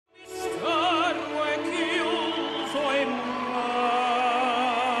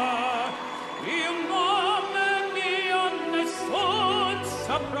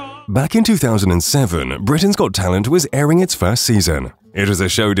Back in 2007, Britain's Got Talent was airing its first season. It was a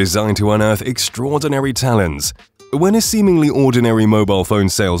show designed to unearth extraordinary talents. When a seemingly ordinary mobile phone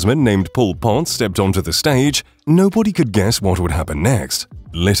salesman named Paul Potts stepped onto the stage, nobody could guess what would happen next.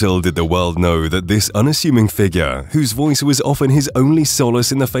 Little did the world know that this unassuming figure, whose voice was often his only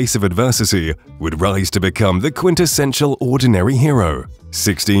solace in the face of adversity, would rise to become the quintessential ordinary hero.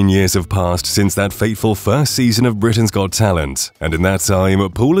 16 years have passed since that fateful first season of Britain's Got Talent, and in that time,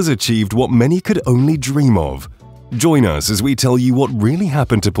 Paul has achieved what many could only dream of. Join us as we tell you what really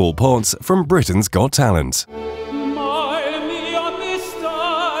happened to Paul Potts from Britain's Got Talent.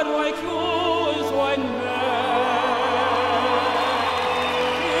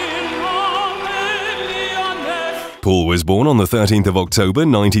 Paul was born on the 13th of October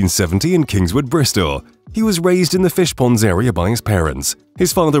 1970 in Kingswood, Bristol. He was raised in the fish ponds area by his parents.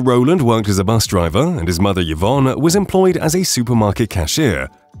 His father Roland worked as a bus driver and his mother Yvonne was employed as a supermarket cashier.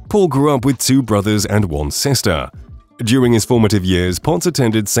 Paul grew up with 2 brothers and 1 sister. During his formative years, Potts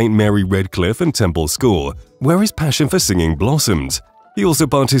attended St. Mary Redcliffe and Temple School, where his passion for singing blossomed. He also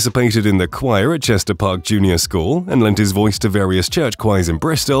participated in the choir at Chester Park Junior School and lent his voice to various church choirs in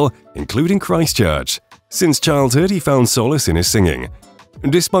Bristol, including Christchurch. Since childhood, he found solace in his singing.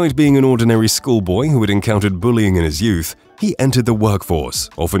 Despite being an ordinary schoolboy who had encountered bullying in his youth, he entered the workforce,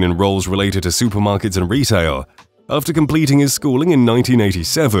 often in roles related to supermarkets and retail. After completing his schooling in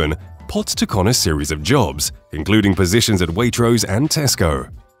 1987, Potts took on a series of jobs, including positions at Waitrose and Tesco.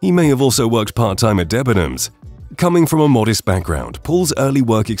 He may have also worked part-time at Debenhams. Coming from a modest background, Paul's early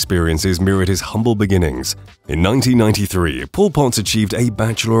work experiences mirrored his humble beginnings. In 1993, Paul Potts achieved a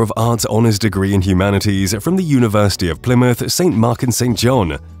Bachelor of Arts Honours degree in Humanities from the University of Plymouth, St. Mark and St.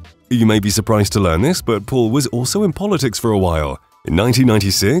 John. You may be surprised to learn this, but Paul was also in politics for a while. In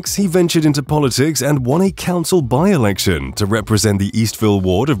 1996, he ventured into politics and won a council by-election to represent the Eastville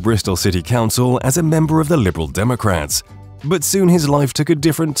ward of Bristol City Council as a member of the Liberal Democrats. But soon his life took a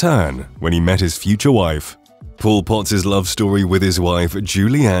different turn when he met his future wife. Paul Potts' love story with his wife,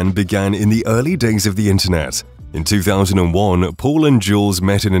 Julianne, began in the early days of the internet. In 2001, Paul and Jules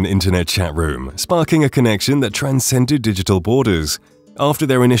met in an internet chat room, sparking a connection that transcended digital borders. After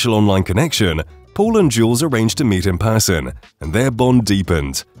their initial online connection, Paul and Jules arranged to meet in person, and their bond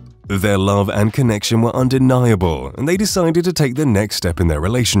deepened. Their love and connection were undeniable, and they decided to take the next step in their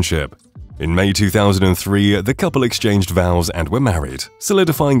relationship. In May 2003, the couple exchanged vows and were married,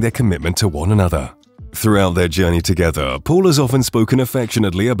 solidifying their commitment to one another. Throughout their journey together, Paul has often spoken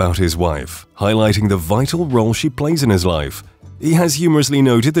affectionately about his wife, highlighting the vital role she plays in his life. He has humorously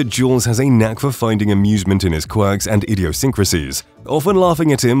noted that Jules has a knack for finding amusement in his quirks and idiosyncrasies, often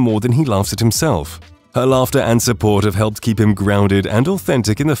laughing at him more than he laughs at himself. Her laughter and support have helped keep him grounded and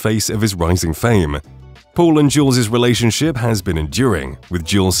authentic in the face of his rising fame. Paul and Jules' relationship has been enduring, with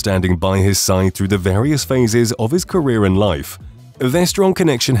Jules standing by his side through the various phases of his career and life. Their strong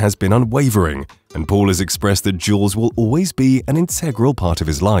connection has been unwavering, and Paul has expressed that Jules will always be an integral part of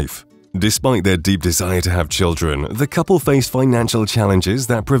his life. Despite their deep desire to have children, the couple faced financial challenges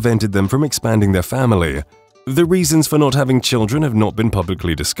that prevented them from expanding their family. The reasons for not having children have not been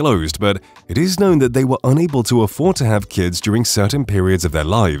publicly disclosed, but it is known that they were unable to afford to have kids during certain periods of their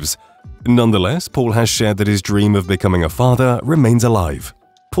lives. Nonetheless, Paul has shared that his dream of becoming a father remains alive.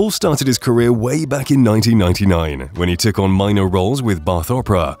 Paul started his career way back in 1999 when he took on minor roles with Bath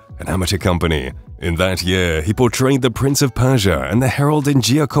Opera, an amateur company. In that year, he portrayed the Prince of Persia and the Herald in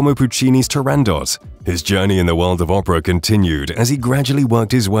Giacomo Puccini's Turandot. His journey in the world of opera continued as he gradually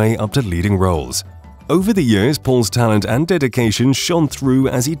worked his way up to leading roles. Over the years, Paul's talent and dedication shone through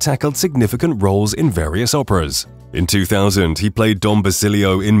as he tackled significant roles in various operas. In 2000, he played Don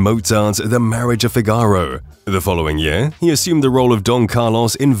Basilio in Mozart's The Marriage of Figaro. The following year, he assumed the role of Don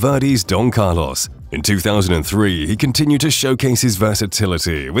Carlos in Verdi's Don Carlos. In 2003, he continued to showcase his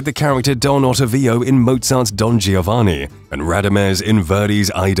versatility with the character Don Ottavio in Mozart's Don Giovanni and Radames in Verdi's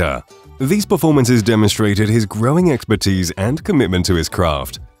Aida. These performances demonstrated his growing expertise and commitment to his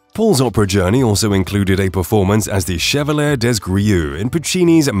craft. Paul's opera journey also included a performance as the Chevalier des Grieux in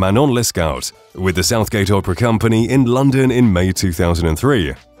Puccini's Manon Lescaut with the Southgate Opera Company in London in May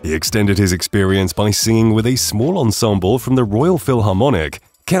 2003. He extended his experience by singing with a small ensemble from the Royal Philharmonic,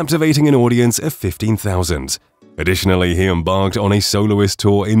 captivating an audience of 15,000. Additionally, he embarked on a soloist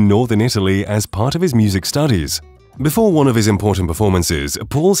tour in northern Italy as part of his music studies. Before one of his important performances,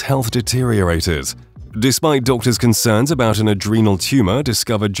 Paul's health deteriorated. Despite doctors' concerns about an adrenal tumor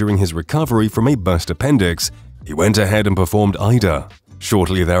discovered during his recovery from a burst appendix, he went ahead and performed Aida.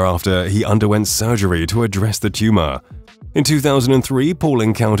 Shortly thereafter, he underwent surgery to address the tumor. In 2003, Paul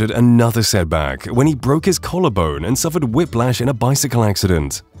encountered another setback when he broke his collarbone and suffered whiplash in a bicycle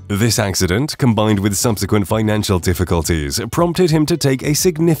accident. This accident, combined with subsequent financial difficulties, prompted him to take a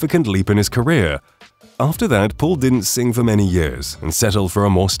significant leap in his career. After that, Paul didn't sing for many years and settled for a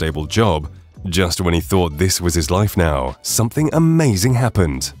more stable job. Just when he thought this was his life now, something amazing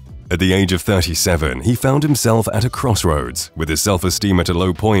happened. At the age of 37, he found himself at a crossroads, with his self-esteem at a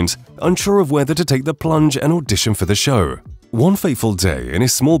low point, unsure of whether to take the plunge and audition for the show. One fateful day, in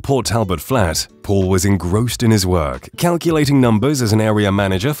his small Port Talbot flat, Paul was engrossed in his work, calculating numbers as an area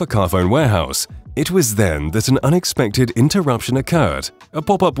manager for Carphone Warehouse. It was then that an unexpected interruption occurred. A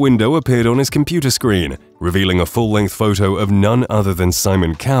pop-up window appeared on his computer screen, revealing a full-length photo of none other than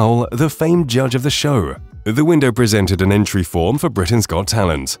Simon Cowell, the famed judge of the show. The window presented an entry form for Britain's Got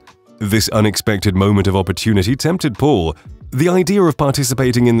Talent. This unexpected moment of opportunity tempted Paul. The idea of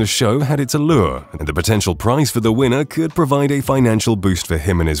participating in the show had its allure, and the potential prize for the winner could provide a financial boost for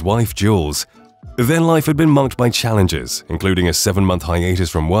him and his wife, Jules. Their life had been marked by challenges, including a 7-month hiatus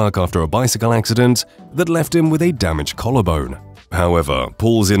from work after a bicycle accident that left him with a damaged collarbone. However,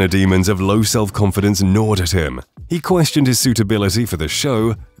 Paul's inner demons of low self-confidence gnawed at him. He questioned his suitability for the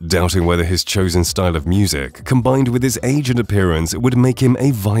show, doubting whether his chosen style of music, combined with his age and appearance, would make him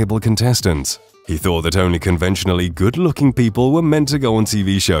a viable contestant. He thought that only conventionally good-looking people were meant to go on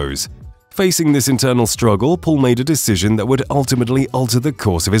TV shows. Facing this internal struggle, Paul made a decision that would ultimately alter the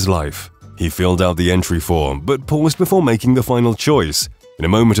course of his life. He filled out the entry form, but paused before making the final choice. In a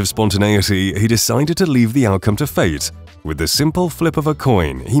moment of spontaneity, he decided to leave the outcome to fate. With the simple flip of a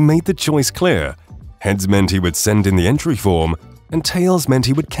coin, he made the choice clear. Heads meant he would send in the entry form, and tails meant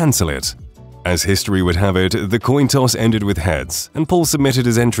he would cancel it. As history would have it, the coin toss ended with heads, and Paul submitted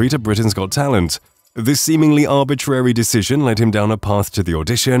his entry to Britain's Got Talent. This seemingly arbitrary decision led him down a path to the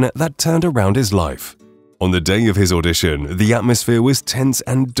audition that turned around his life. On the day of his audition, the atmosphere was tense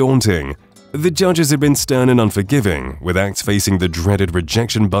and daunting. The judges had been stern and unforgiving, with acts facing the dreaded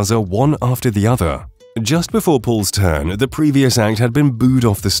rejection buzzer one after the other. Just before Paul's turn, the previous act had been booed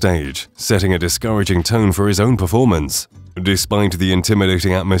off the stage, setting a discouraging tone for his own performance. Despite the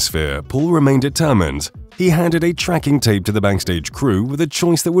intimidating atmosphere, Paul remained determined. He handed a tracking tape to the backstage crew with a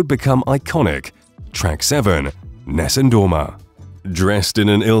choice that would become iconic. Track 7, Nessun Dorma. Dressed in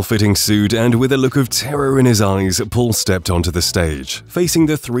an ill-fitting suit and with a look of terror in his eyes, Paul stepped onto the stage, facing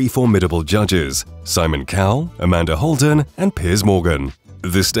the 3 formidable judges, Simon Cowell, Amanda Holden, and Piers Morgan.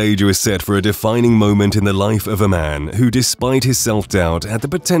 The stage was set for a defining moment in the life of a man who, despite his self-doubt, had the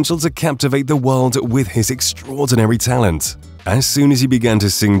potential to captivate the world with his extraordinary talent. As soon as he began to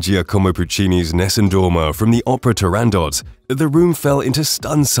sing Giacomo Puccini's Nessun Dorma from the opera Turandot, the room fell into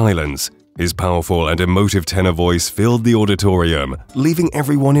stunned silence. His powerful and emotive tenor voice filled the auditorium, leaving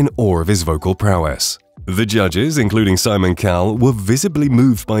everyone in awe of his vocal prowess. The judges, including Simon Cowell, were visibly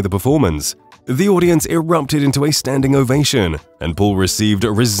moved by the performance. The audience erupted into a standing ovation, and Paul received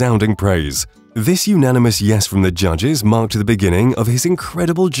resounding praise. This unanimous yes from the judges marked the beginning of his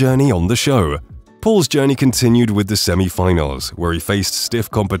incredible journey on the show. Paul's journey continued with the semi-finals, where he faced stiff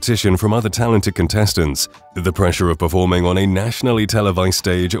competition from other talented contestants. The pressure of performing on a nationally televised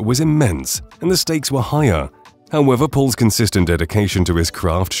stage was immense, and the stakes were higher. However, Paul's consistent dedication to his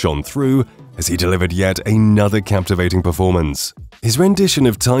craft shone through as he delivered yet another captivating performance. His rendition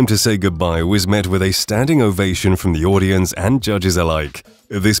of Time to Say Goodbye was met with a standing ovation from the audience and judges alike.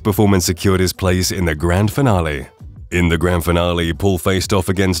 This performance secured his place in the grand finale. In the grand finale, Paul faced off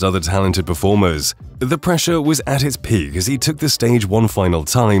against other talented performers. The pressure was at its peak as he took the stage one final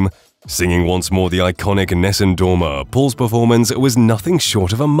time. Singing once more the iconic Nessun Dorma, Paul's performance was nothing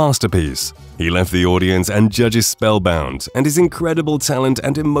short of a masterpiece. He left the audience and judges spellbound, and his incredible talent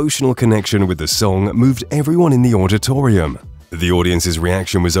and emotional connection with the song moved everyone in the auditorium. The audience's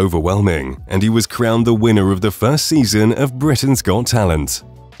reaction was overwhelming, and he was crowned the winner of the first season of Britain's Got Talent.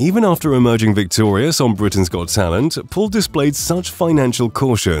 Even after emerging victorious on Britain's Got Talent, Paul displayed such financial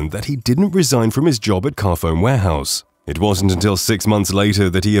caution that he didn't resign from his job at Carphone Warehouse. It wasn't until 6 months later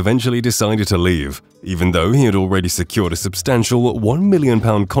that he eventually decided to leave, even though he had already secured a substantial £1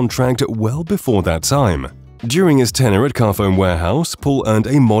 million contract well before that time. During his tenure at Carphone Warehouse, Paul earned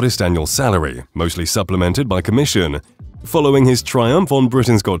a modest annual salary, mostly supplemented by commission. Following his triumph on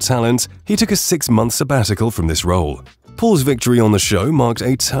Britain's Got Talent, he took a 6-month sabbatical from this role. Paul's victory on the show marked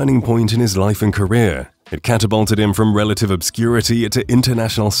a turning point in his life and career. It catapulted him from relative obscurity to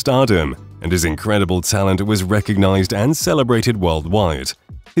international stardom, and his incredible talent was recognized and celebrated worldwide.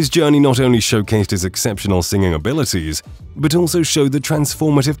 His journey not only showcased his exceptional singing abilities, but also showed the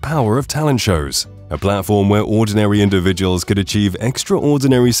transformative power of talent shows, a platform where ordinary individuals could achieve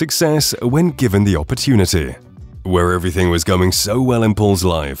extraordinary success when given the opportunity. Where everything was going so well in Paul's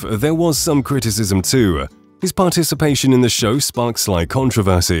life, there was some criticism too. His participation in the show sparked slight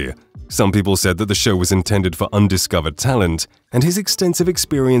controversy. Some people said that the show was intended for undiscovered talent, and his extensive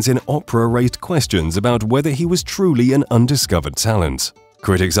experience in opera raised questions about whether he was truly an undiscovered talent.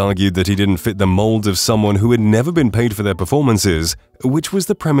 Critics argued that he didn't fit the mold of someone who had never been paid for their performances, which was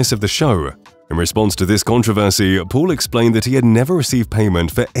the premise of the show. In response to this controversy, Paul explained that he had never received payment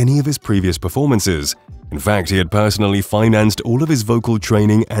for any of his previous performances. In fact, he had personally financed all of his vocal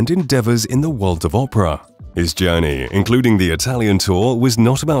training and endeavors in the world of opera. His journey, including the Italian tour, was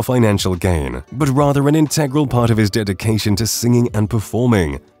not about financial gain, but rather an integral part of his dedication to singing and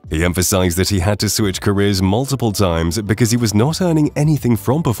performing. He emphasized that he had to switch careers multiple times because he was not earning anything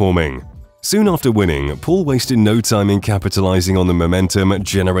from performing. Soon after winning, Paul wasted no time in capitalizing on the momentum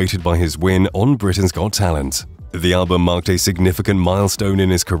generated by his win on Britain's Got Talent. The album marked a significant milestone in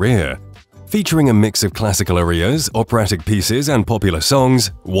his career. Featuring a mix of classical arias, operatic pieces, and popular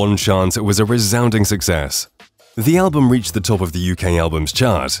songs, One Chance was a resounding success. The album reached the top of the UK Albums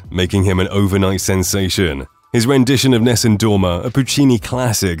Chart, making him an overnight sensation. His rendition of Nessun Dorma, a Puccini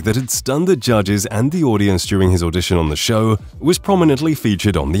classic that had stunned the judges and the audience during his audition on the show, was prominently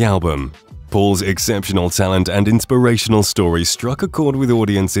featured on the album. Paul's exceptional talent and inspirational story struck a chord with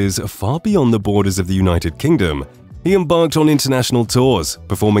audiences far beyond the borders of the United Kingdom. He embarked on international tours,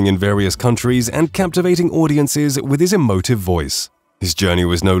 performing in various countries and captivating audiences with his emotive voice. His journey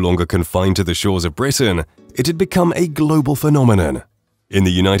was no longer confined to the shores of Britain, it had become a global phenomenon. In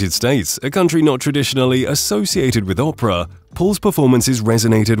the United States, a country not traditionally associated with opera, Paul's performances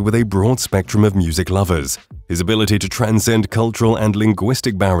resonated with a broad spectrum of music lovers. His ability to transcend cultural and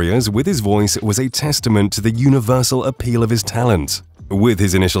linguistic barriers with his voice was a testament to the universal appeal of his talent. With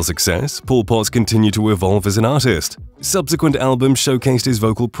his initial success, Paul Potts continued to evolve as an artist. Subsequent albums showcased his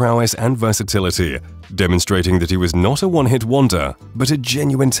vocal prowess and versatility, demonstrating that he was not a one-hit wonder, but a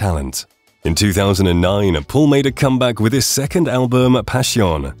genuine talent. In 2009, Paul made a comeback with his second album,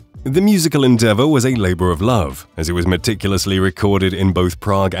 Passion. The musical endeavor was a labor of love, as it was meticulously recorded in both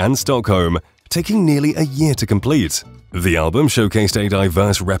Prague and Stockholm, taking nearly a year to complete. The album showcased a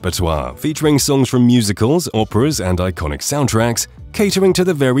diverse repertoire, featuring songs from musicals, operas, and iconic soundtracks, catering to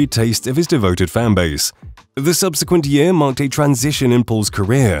the varied tastes of his devoted fanbase. The subsequent year marked a transition in Paul's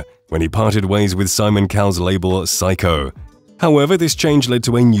career, when he parted ways with Simon Cowell's label Psycho. However, this change led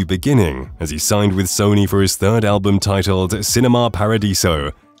to a new beginning, as he signed with Sony for his third album titled Cinema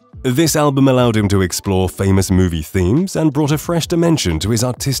Paradiso. This album allowed him to explore famous movie themes and brought a fresh dimension to his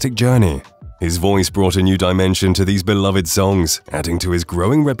artistic journey. His voice brought a new dimension to these beloved songs, adding to his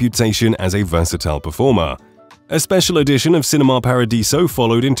growing reputation as a versatile performer. A special edition of Cinema Paradiso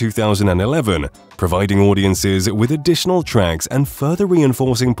followed in 2011, providing audiences with additional tracks and further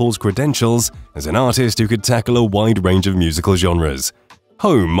reinforcing Paul's credentials as an artist who could tackle a wide range of musical genres.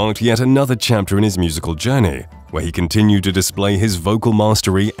 Home marked yet another chapter in his musical journey, where he continued to display his vocal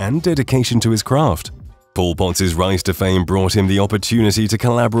mastery and dedication to his craft. Paul Potts' rise to fame brought him the opportunity to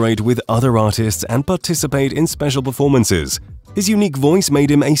collaborate with other artists and participate in special performances. His unique voice made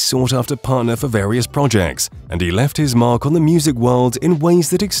him a sought-after partner for various projects, and he left his mark on the music world in ways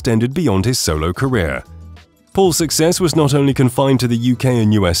that extended beyond his solo career. Paul's success was not only confined to the UK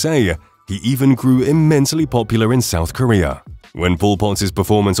and USA, he even grew immensely popular in South Korea. When Paul Potts'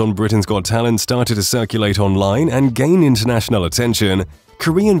 performance on Britain's Got Talent started to circulate online and gain international attention,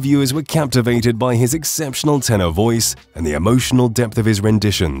 Korean viewers were captivated by his exceptional tenor voice and the emotional depth of his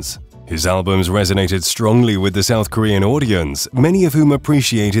renditions. His albums resonated strongly with the South Korean audience, many of whom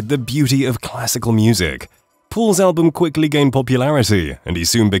appreciated the beauty of classical music. Paul's album quickly gained popularity, and he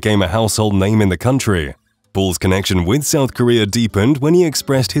soon became a household name in the country. Paul's connection with South Korea deepened when he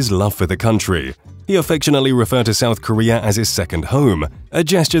expressed his love for the country. He affectionately referred to South Korea as his second home, a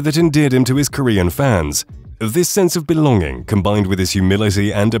gesture that endeared him to his Korean fans. This sense of belonging, combined with his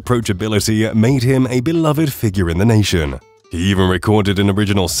humility and approachability, made him a beloved figure in the nation. He even recorded an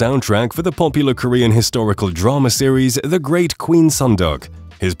original soundtrack for the popular Korean historical drama series The Great Queen Sundok.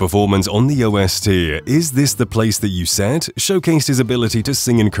 His performance on the OST, Is This the Place That You Said?, showcased his ability to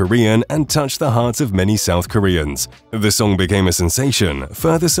sing in Korean and touched the hearts of many South Koreans. The song became a sensation,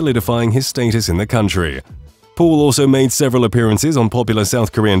 further solidifying his status in the country. Paul also made several appearances on popular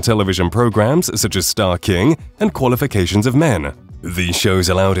South Korean television programs such as Star King and Qualifications of Men. These shows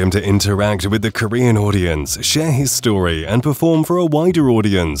allowed him to interact with the Korean audience, share his story, and perform for a wider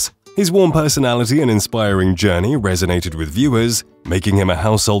audience. His warm personality and inspiring journey resonated with viewers, making him a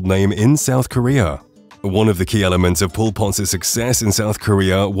household name in South Korea. One of the key elements of Paul Potts' success in South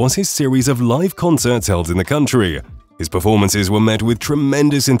Korea was his series of live concerts held in the country. His performances were met with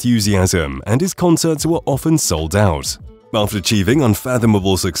tremendous enthusiasm, and his concerts were often sold out. After achieving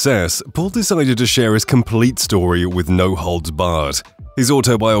unfathomable success, Paul decided to share his complete story with no holds barred. His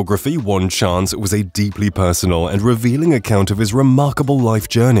autobiography, One Chance, was a deeply personal and revealing account of his remarkable life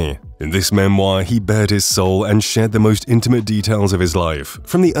journey. In this memoir, he bared his soul and shared the most intimate details of his life,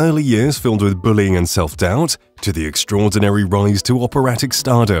 from the early years filled with bullying and self-doubt, to the extraordinary rise to operatic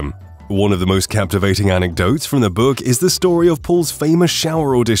stardom. One of the most captivating anecdotes from the book is the story of Paul's famous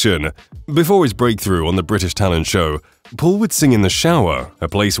shower audition. Before his breakthrough on the British talent show, Paul would sing in the shower, a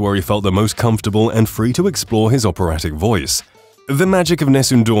place where he felt the most comfortable and free to explore his operatic voice. The magic of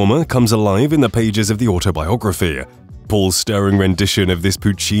Nessun Dorma comes alive in the pages of the autobiography. Paul's stirring rendition of this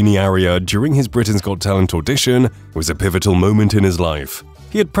Puccini aria during his Britain's Got Talent audition was a pivotal moment in his life.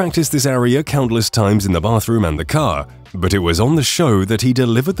 He had practiced this aria countless times in the bathroom and the car, but it was on the show that he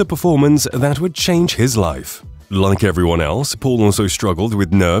delivered the performance that would change his life. Like everyone else, Paul also struggled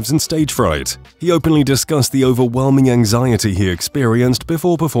with nerves and stage fright. He openly discussed the overwhelming anxiety he experienced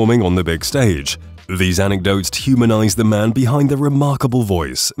before performing on the big stage. These anecdotes humanize the man behind the remarkable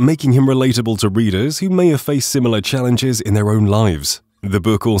voice, making him relatable to readers who may have faced similar challenges in their own lives. The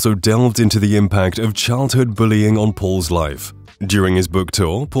book also delved into the impact of childhood bullying on Paul's life. During his book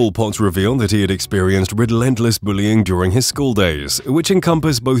tour, Paul Potts revealed that he had experienced relentless bullying during his school days, which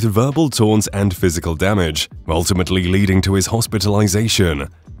encompassed both verbal taunts and physical damage, ultimately leading to his hospitalization.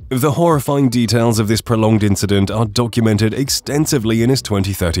 The horrifying details of this prolonged incident are documented extensively in his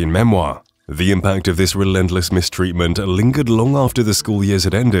 2013 memoir. The impact of this relentless mistreatment lingered long after the school years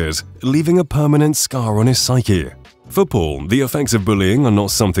had ended, leaving a permanent scar on his psyche. For Paul, the effects of bullying are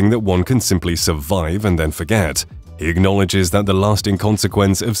not something that one can simply survive and then forget. He acknowledges that the lasting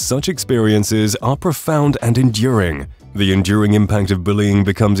consequence of such experiences are profound and enduring. The enduring impact of bullying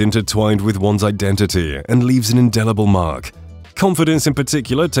becomes intertwined with one's identity and leaves an indelible mark. Confidence in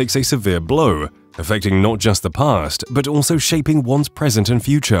particular takes a severe blow, affecting not just the past, but also shaping one's present and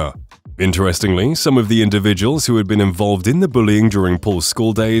future. Interestingly, some of the individuals who had been involved in the bullying during Paul's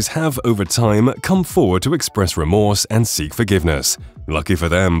school days have, over time, come forward to express remorse and seek forgiveness. Lucky for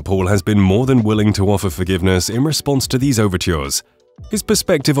them, Paul has been more than willing to offer forgiveness in response to these overtures. His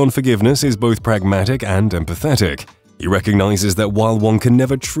perspective on forgiveness is both pragmatic and empathetic. He recognizes that while one can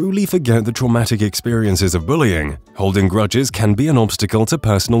never truly forget the traumatic experiences of bullying, holding grudges can be an obstacle to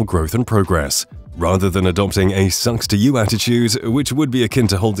personal growth and progress. Rather than adopting a sucks-to-you attitude, which would be akin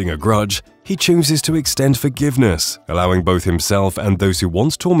to holding a grudge, he chooses to extend forgiveness, allowing both himself and those who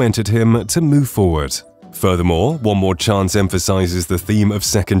once tormented him to move forward. Furthermore, One More Chance emphasizes the theme of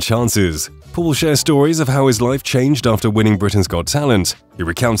second chances. Paul shares stories of how his life changed after winning Britain's Got Talent. He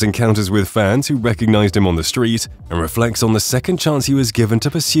recounts encounters with fans who recognized him on the street and reflects on the second chance he was given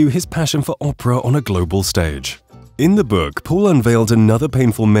to pursue his passion for opera on a global stage. In the book, Paul unveiled another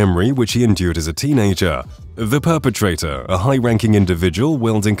painful memory which he endured as a teenager. The perpetrator, a high-ranking individual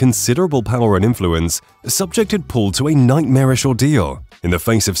wielding considerable power and influence, subjected Paul to a nightmarish ordeal. In the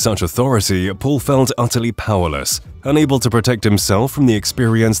face of such authority, Paul felt utterly powerless, unable to protect himself from the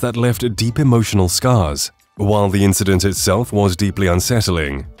experience that left deep emotional scars. While the incident itself was deeply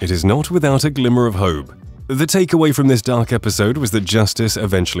unsettling, it is not without a glimmer of hope. The takeaway from this dark episode was that justice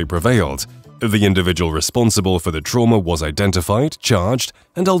eventually prevailed. The individual responsible for the trauma was identified, charged,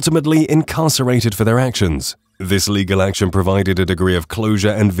 and ultimately incarcerated for their actions. This legal action provided a degree of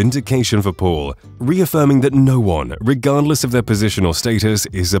closure and vindication for Paul, reaffirming that no one, regardless of their position or status,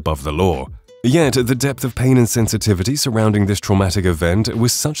 is above the law. Yet, the depth of pain and sensitivity surrounding this traumatic event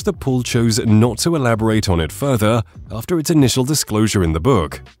was such that Paul chose not to elaborate on it further after its initial disclosure in the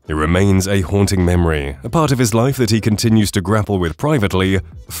book. It remains a haunting memory, a part of his life that he continues to grapple with privately,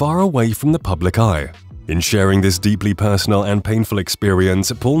 far away from the public eye. In sharing this deeply personal and painful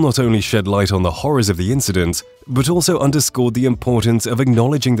experience, Paul not only shed light on the horrors of the incident, but also underscored the importance of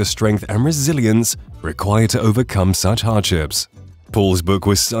acknowledging the strength and resilience required to overcome such hardships. Paul's book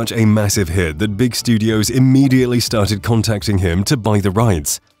was such a massive hit that big studios immediately started contacting him to buy the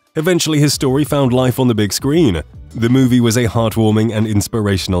rights. Eventually, his story found life on the big screen. The movie was a heartwarming and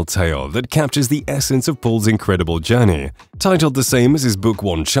inspirational tale that captures the essence of Paul's incredible journey. Titled the same as his book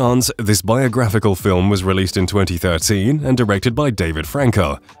One Chance, this biographical film was released in 2013 and directed by David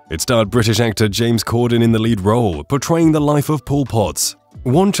Frankel. It starred British actor James Corden in the lead role, portraying the life of Paul Potts.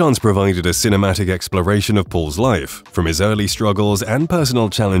 One Chance provided a cinematic exploration of Paul's life, from his early struggles and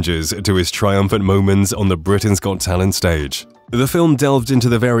personal challenges to his triumphant moments on the Britain's Got Talent stage. The film delved into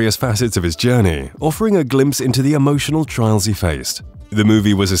the various facets of his journey, offering a glimpse into the emotional trials he faced. The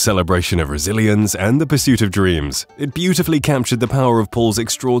movie was a celebration of resilience and the pursuit of dreams. It beautifully captured the power of Paul's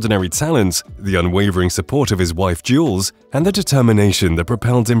extraordinary talents, the unwavering support of his wife Jules, and the determination that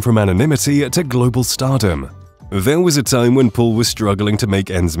propelled him from anonymity to global stardom. There was a time when Paul was struggling to make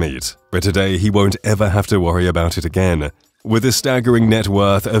ends meet, but today he won't ever have to worry about it again. With a staggering net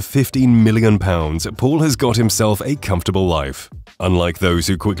worth of £15 million, Paul has got himself a comfortable life. Unlike those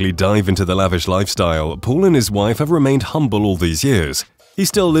who quickly dive into the lavish lifestyle, Paul and his wife have remained humble all these years. He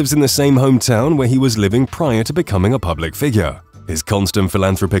still lives in the same hometown where he was living prior to becoming a public figure. His constant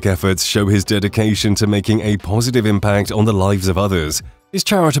philanthropic efforts show his dedication to making a positive impact on the lives of others. His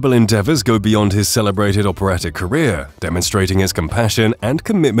charitable endeavors go beyond his celebrated operatic career, demonstrating his compassion and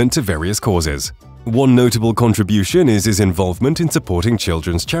commitment to various causes. One notable contribution is his involvement in supporting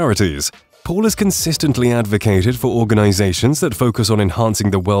children's charities. Paul has consistently advocated for organizations that focus on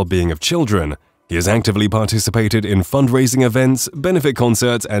enhancing the well-being of children. He has actively participated in fundraising events, benefit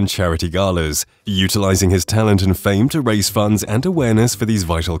concerts, and charity galas, utilizing his talent and fame to raise funds and awareness for these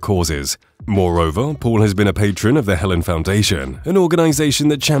vital causes. Moreover, Paul has been a patron of the Helen Foundation, an organization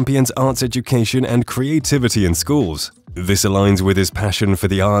that champions arts education and creativity in schools. This aligns with his passion for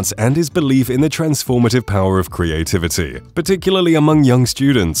the arts and his belief in the transformative power of creativity, particularly among young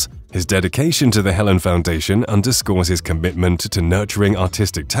students. His dedication to the Helen Foundation underscores his commitment to nurturing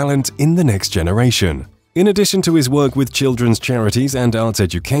artistic talent in the next generation. In addition to his work with children's charities and arts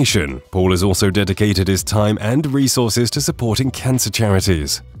education, Paul has also dedicated his time and resources to supporting cancer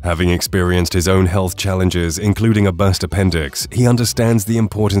charities. Having experienced his own health challenges, including a burst appendix, he understands the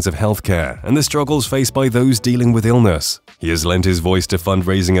importance of healthcare and the struggles faced by those dealing with illness. He has lent his voice to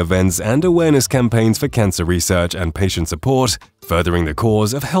fundraising events and awareness campaigns for cancer research and patient support, furthering the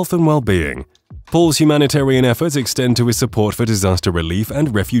cause of health and well-being. Paul's humanitarian efforts extend to his support for disaster relief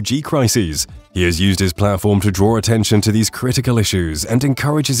and refugee crises. He has used his platform to draw attention to these critical issues and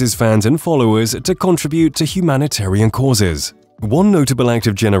encourages his fans and followers to contribute to humanitarian causes. One notable act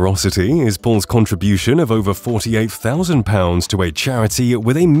of generosity is Paul's contribution of over £48,000 to a charity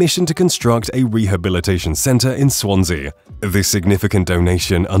with a mission to construct a rehabilitation centre in Swansea. This significant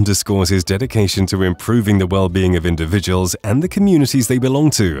donation underscores his dedication to improving the well-being of individuals and the communities they belong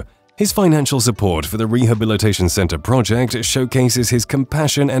to. His financial support for the Rehabilitation Centre project showcases his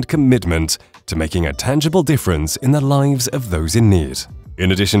compassion and commitment to making a tangible difference in the lives of those in need.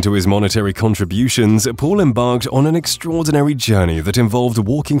 In addition to his monetary contributions, Paul embarked on an extraordinary journey that involved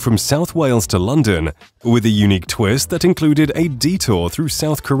walking from South Wales to London, with a unique twist that included a detour through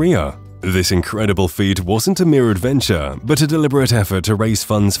South Korea. This incredible feat wasn't a mere adventure, but a deliberate effort to raise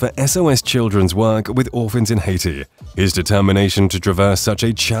funds for SOS Children's work with orphans in Haiti. His determination to traverse such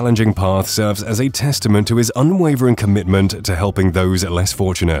a challenging path serves as a testament to his unwavering commitment to helping those less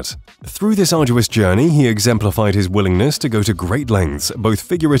fortunate. Through this arduous journey, he exemplified his willingness to go to great lengths, both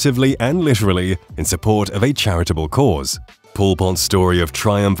figuratively and literally, in support of a charitable cause. Paul Pot's story of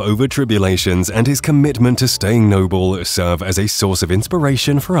triumph over tribulations and his commitment to staying noble serve as a source of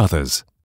inspiration for others.